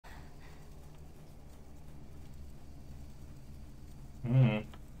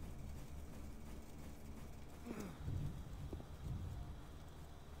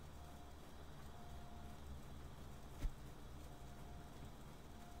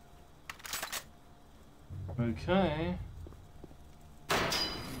Okay.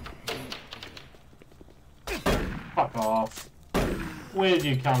 Fuck off. Where did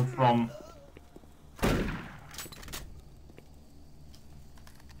you come from?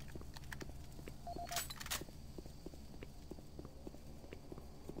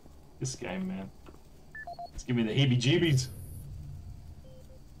 This game, man. It's giving me the heebie-jeebies.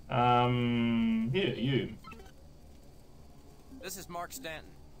 Here, you. This is Mark Stanton,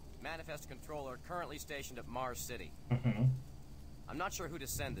 Manifest Controller, currently stationed at Mars City. I'm not sure who to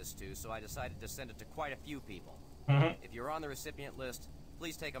send this to, so I decided to send it to quite a few people. If you're on the recipient list,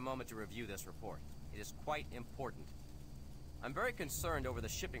 please take a moment to review this report. It is quite important. I'm very concerned over the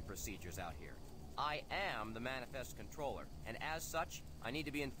shipping procedures out here. I am the Manifest Controller, and as such, I need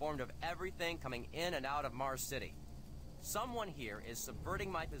to be informed of everything coming in and out of Mars City. Someone here is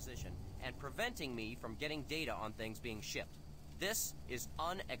subverting my position and preventing me from getting data on things being shipped. This is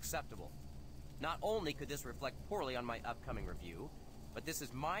unacceptable. Not only could this reflect poorly on my upcoming review, but this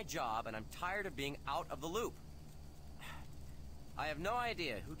is my job and I'm tired of being out of the loop. I have no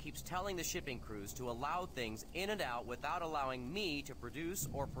idea who keeps telling the shipping crews to allow things in and out without allowing me to produce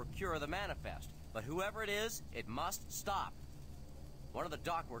or procure the manifest, but whoever it is, it must stop. One of the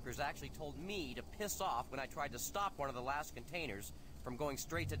dock workers actually told me to piss off when I tried to stop one of the last containers from going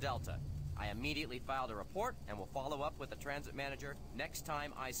straight to Delta. I immediately filed a report and will follow up with the transit manager next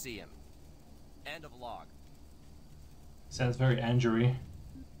time I see him. End of log. Sounds very Andrewy.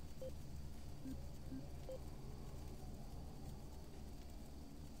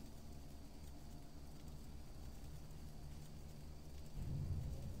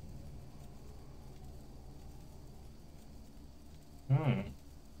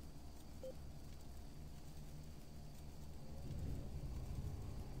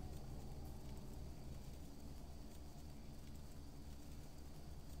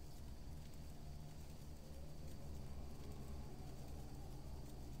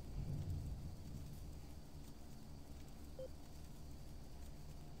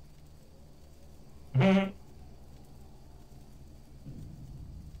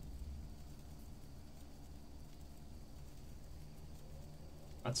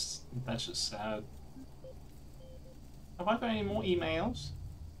 That's just sad. Have I got any more emails?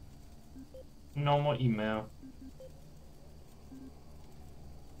 No more email.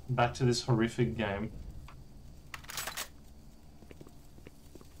 Back to this horrific game.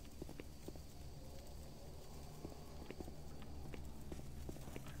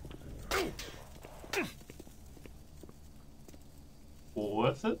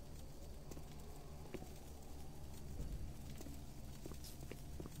 Worth it?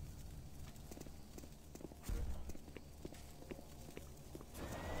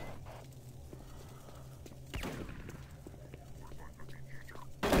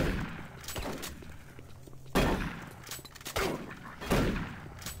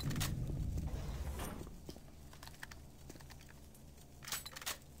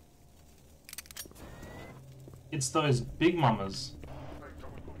 It's those big mamas.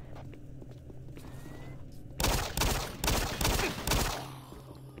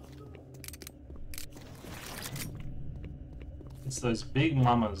 It's those big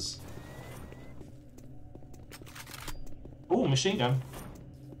mamas. Oh, machine gun.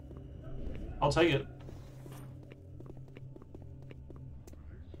 I'll take it.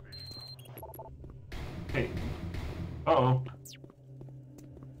 Hey. Uh-oh.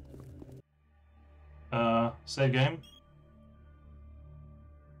 Save game.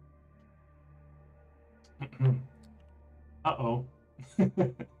 Uh-oh.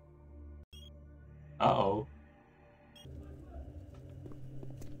 Uh-oh.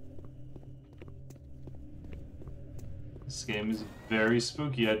 This game is very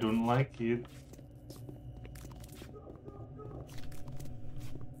spooky. I don't like it.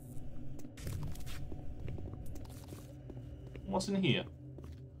 What's in here?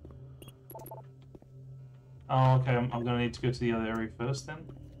 Oh, okay, I'm gonna need to go to the other area first then.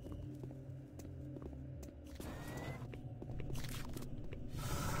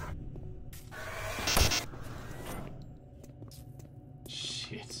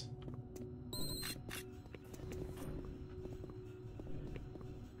 Shit.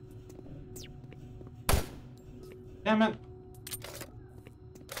 Damn it.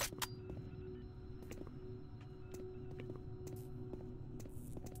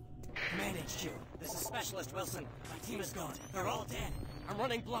 Managed you. This is Specialist Wilson. My team is gone. They're all dead. I'm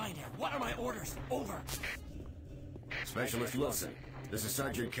running blind here. What are my orders? Over. Specialist Wilson, this is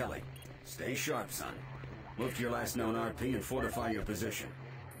Sergeant Kelly. Stay sharp, son. Move to your last known RP and fortify your position.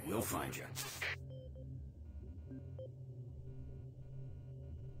 We'll find you.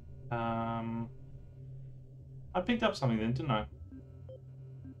 I picked up something then, didn't I?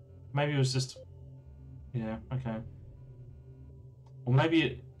 Maybe it was just... Yeah, okay. Or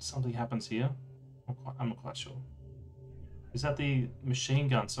maybe something happens here. I'm not quite sure. Is that the machine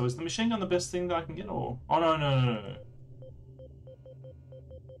gun? So is the machine gun the best thing that I can get, or... Oh, no.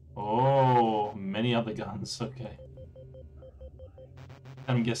 Oh, many other guns, okay.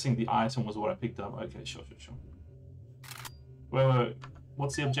 I'm guessing the item was what I picked up. Okay, sure. Wait.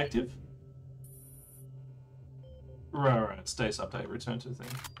 What's the objective? Right. Status update. Return to the thing.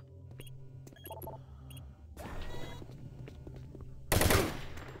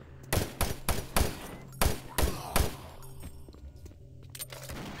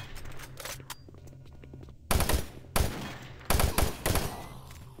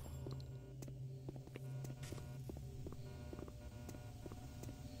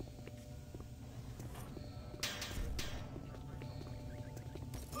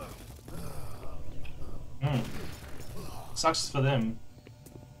 Sucks for them.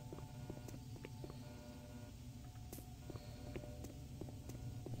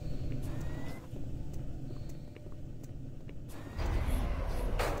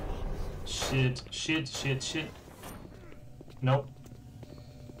 Shit. Nope.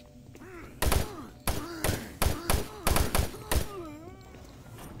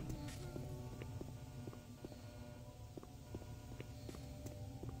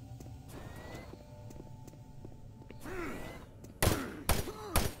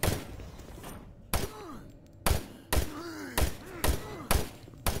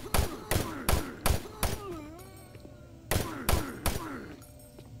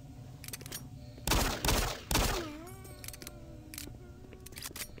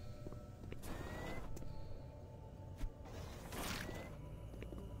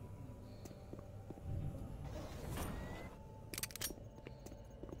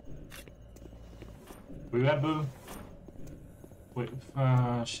 Boo. Wait,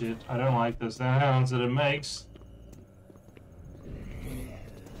 shit. I don't like the sounds that it makes.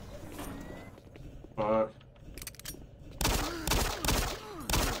 Fuck.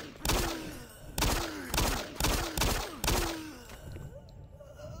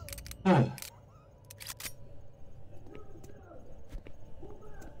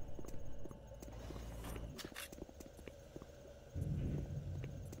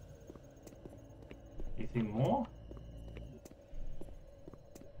 Anything more?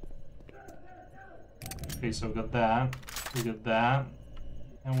 Okay, so we got that.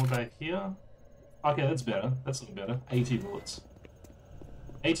 And we're back here. Okay, that's better. That's looking better. 80 bullets.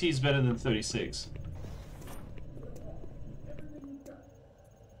 80 is better than 36.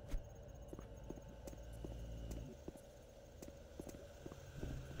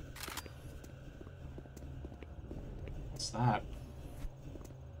 What's that?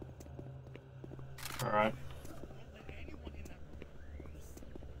 Alright.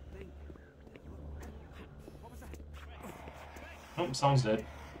 Oh, someone's dead.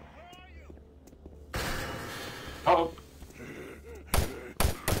 Uh-oh.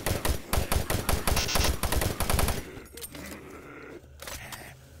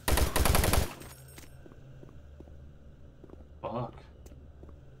 Fuck.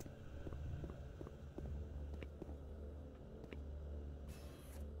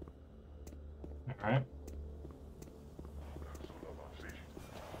 Alright.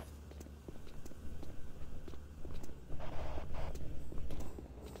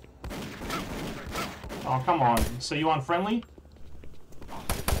 Oh, come on. So you unfriendly?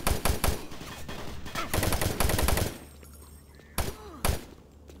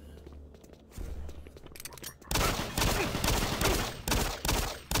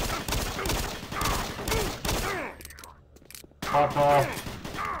 Fuck off.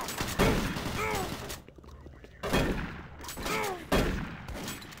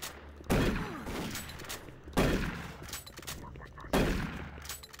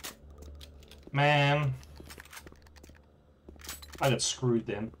 Man. I got screwed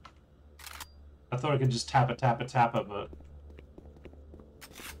then. I thought I could just tap it, but...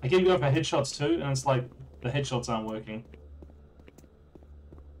 I keep going for headshots too, and it's like, the headshots aren't working.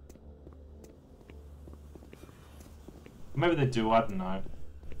 Maybe they do, I don't know.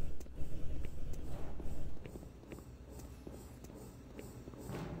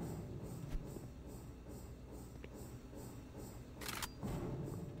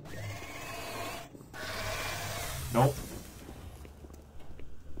 Nope.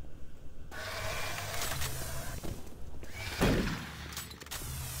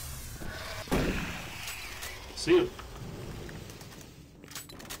 See you.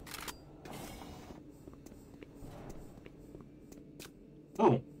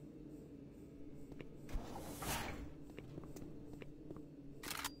 Oh.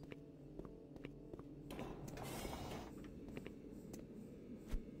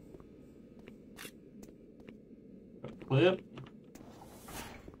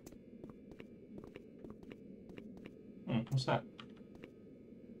 What's that?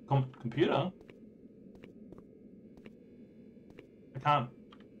 Computer? I can't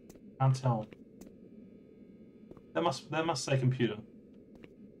tell. That must say computer.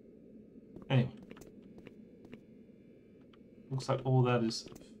 Anyway. Looks like all that is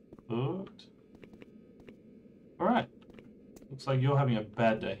fucked. Alright. Looks like you're having a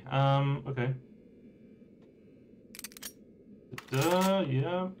bad day. Okay. Yeah.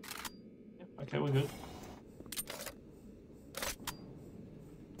 Yep, okay, we're good.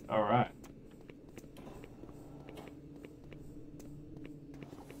 Alright.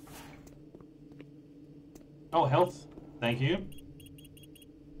 Oh, health. Thank you.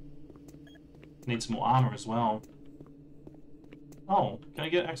 Need some more armor as well. Oh, can I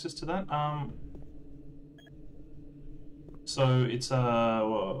get access to that? So it's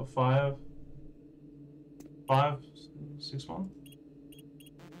 561?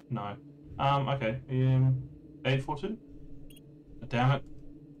 No. Okay. 842? Damn it.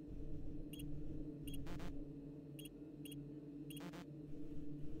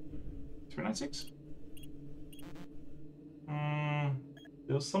 $396?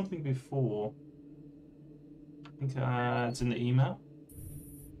 There was something before. I think it's in the email.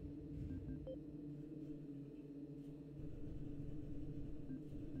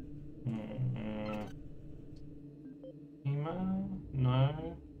 Email?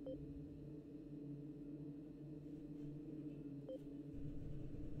 No.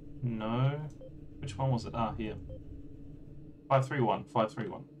 No. Which one was it? Ah, here. 531.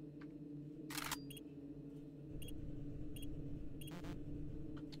 531.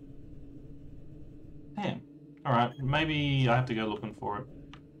 Damn. Alright, maybe I have to go looking for it.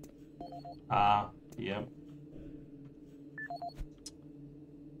 Yeah.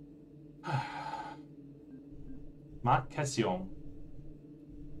 Mark Cassion.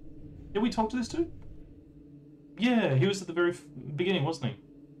 Did we talk to this dude? Yeah, he was at the very beginning, wasn't he?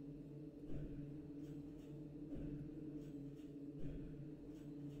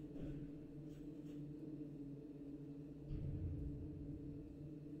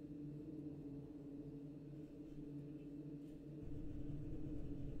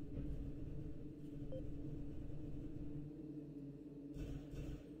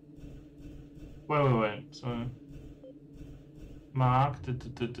 Wait. So, Mark,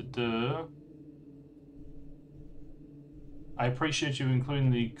 I appreciate you including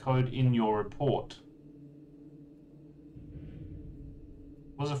the code in your report.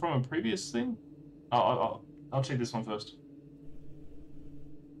 Was it from a previous thing? I'll check this one first.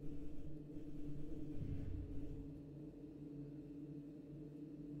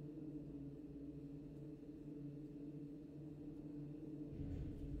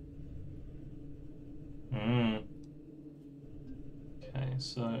 Okay,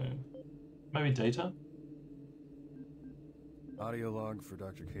 so maybe data? Audio log for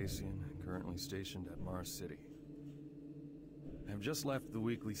Dr. Cassian, currently stationed at Mars City. I have just left the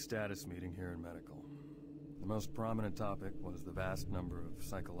weekly status meeting here in medical. The most prominent topic was the vast number of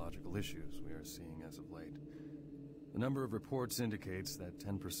psychological issues we are seeing as of late. The number of reports indicates that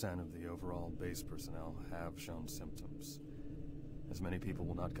 10% of the overall base personnel have shown symptoms. As many people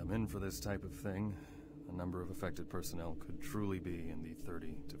will not come in for this type of thing, the number of affected personnel could truly be in the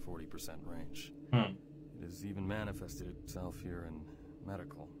 30 to 40% range. It has even manifested itself here in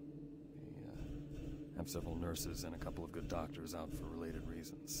medical. We have several nurses and a couple of good doctors out for related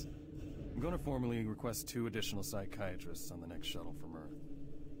reasons. I'm going to formally request 2 additional psychiatrists on the next shuttle from Earth.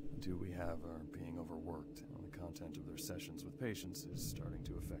 The 2 we have are being overworked, and the content of their sessions with patients is starting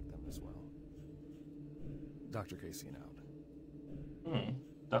to affect them as well. Dr. Cassian out.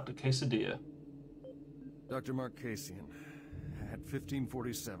 Dr. Quesadilla. Dr. Mark Cassian, at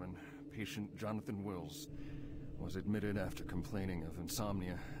 1547, patient Jonathan Wills was admitted after complaining of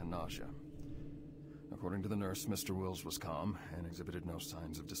insomnia and nausea. According to the nurse, Mr. Wills was calm and exhibited no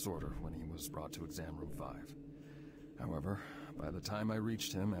signs of disorder when he was brought to exam room 5. However, by the time I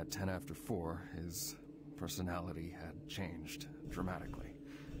reached him at 10 after 4, his personality had changed dramatically.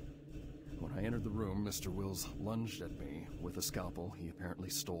 When I entered the room, Mr. Wills lunged at me with a scalpel he apparently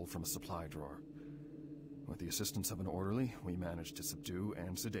stole from a supply drawer. With the assistance of an orderly, we managed to subdue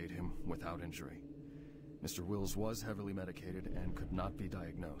and sedate him without injury. Mr. Wills was heavily medicated and could not be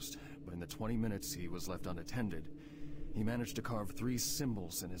diagnosed, but in the 20 minutes he was left unattended, he managed to carve 3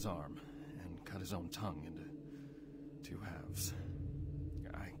 symbols in his arm and cut his own tongue into 2 halves.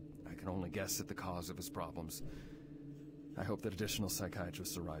 I can only guess at the cause of his problems. I hope that additional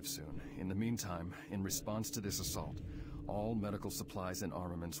psychiatrists arrive soon. In the meantime, in response to this assault, all medical supplies and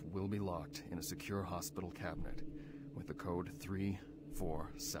armaments will be locked in a secure hospital cabinet with the code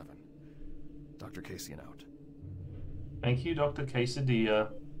 347. Dr. Cassian out. Thank you, Dr. Quesadilla.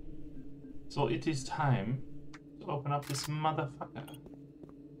 So it is time to open up this motherfucker.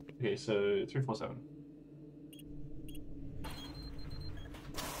 Okay, so 347.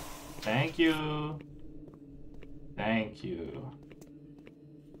 Thank you. Thank you.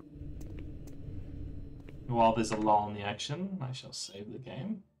 While there's a lull in the action, I shall save the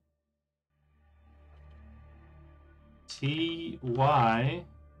game. T-Y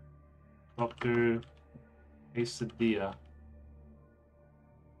Dr. Quesadilla.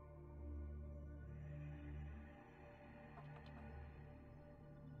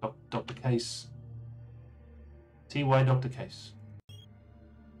 Dr. Case. T-Y Dr. Case.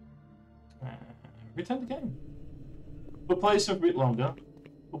 Return the game. We'll play this for a bit longer.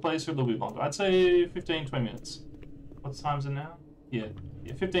 We'll play this for a little bit longer. I'd say 15-20 minutes. What time is it now? Yeah,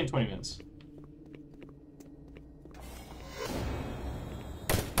 15-20 minutes.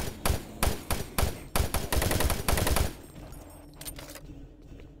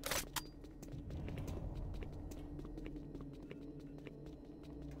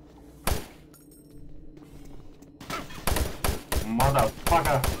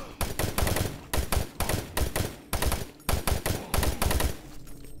 Motherfucker!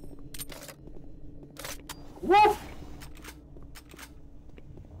 Woof!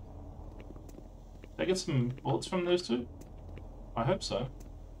 Did I get some bullets from those two? I hope so.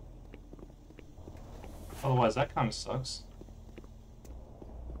 Otherwise, that kind of sucks.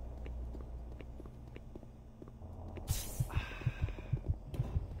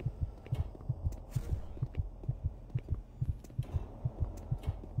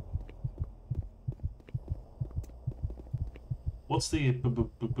 What's the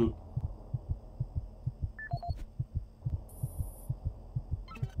boop?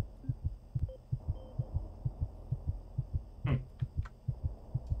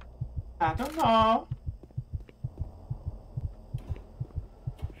 I don't know.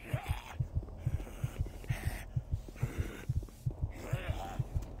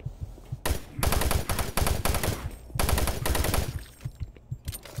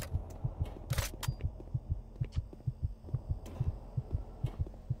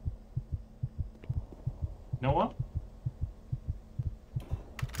 You know what?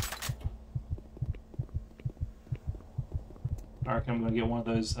 I reckon I'm gonna get one of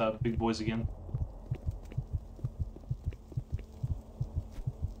those big boys again.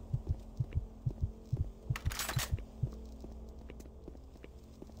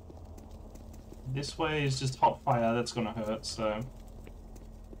 This way is just hot fire, that's gonna hurt, so...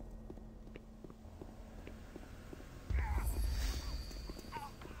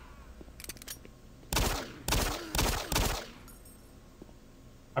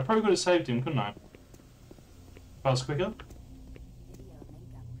 I probably could have saved him, couldn't I? If I was quicker?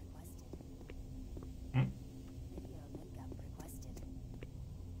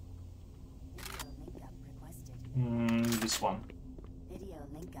 This one. Video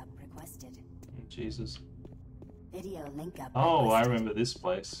link up requested. Jesus. Video link up Oh, requested. I remember this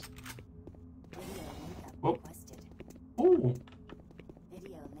place. Video link up Whoop. requested. Ooh.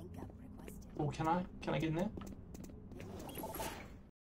 Video link up requested. Oh, can I get in there?